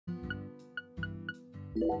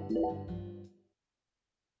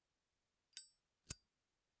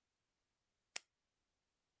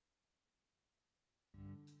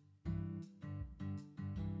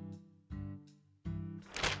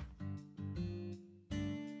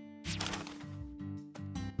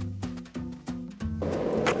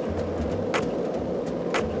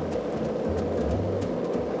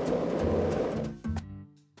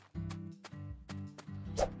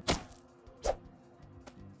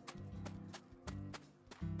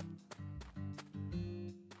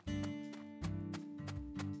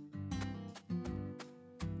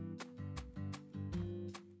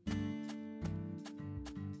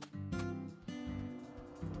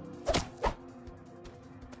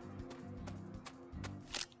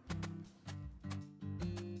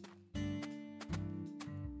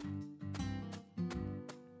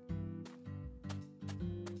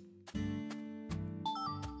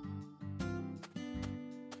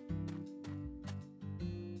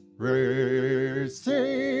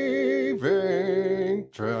Receiving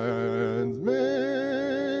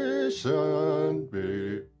transmission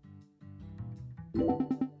beep.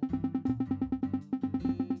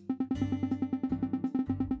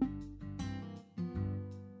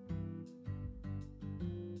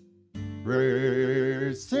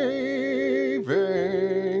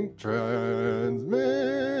 Receiving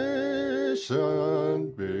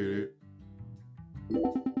transmission beep.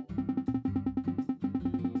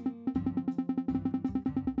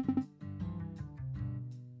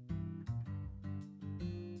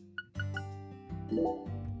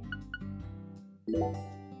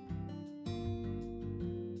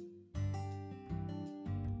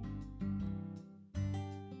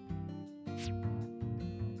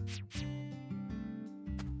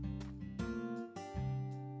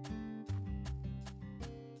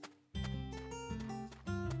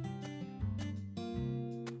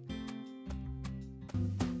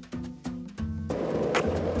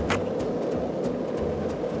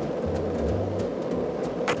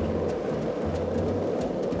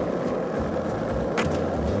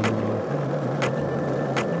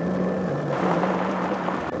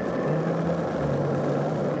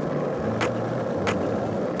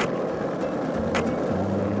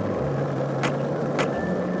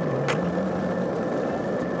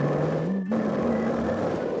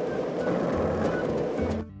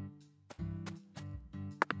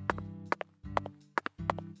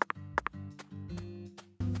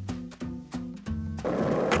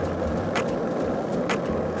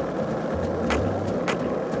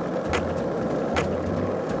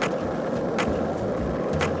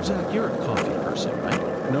 Zach, you're a coffee person,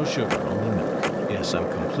 right? No sugar, only milk. Yes, I'm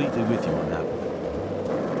completely with you on that one.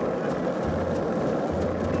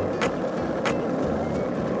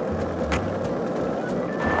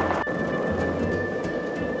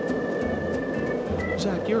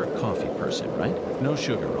 Zach, you're a coffee person, right? No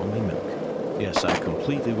sugar, only milk. Yes, I'm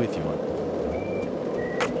completely with you on that.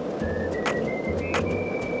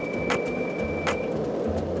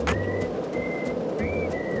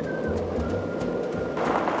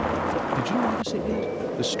 Did you notice it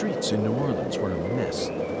yet? The streets in New Orleans were a mess.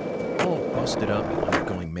 All busted up and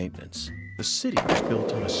undergoing maintenance. The city was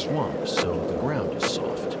built on a swamp, so the ground is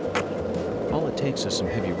soft. All it takes is some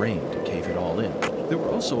heavy rain to cave it all in. There were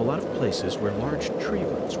also a lot of places where large tree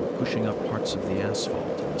roots were pushing up parts of the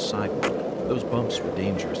asphalt and the sidewalk. Those bumps were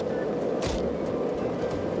dangerous.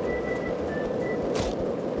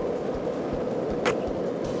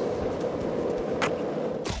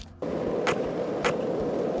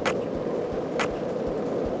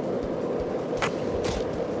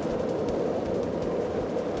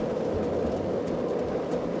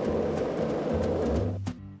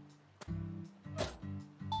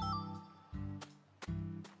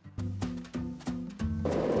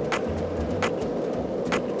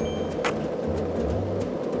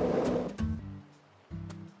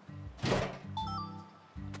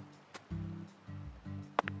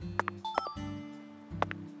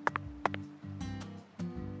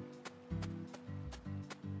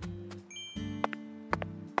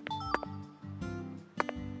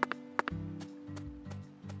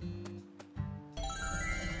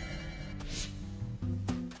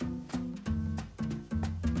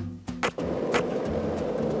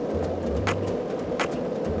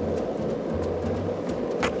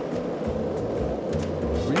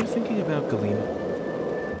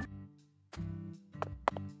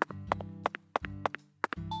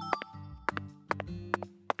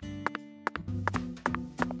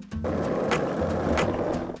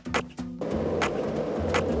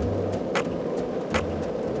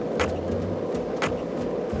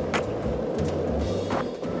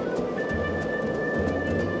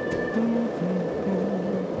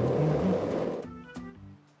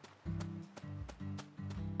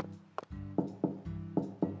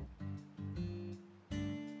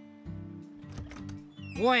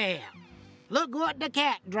 Well, look what the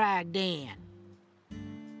cat dragged in.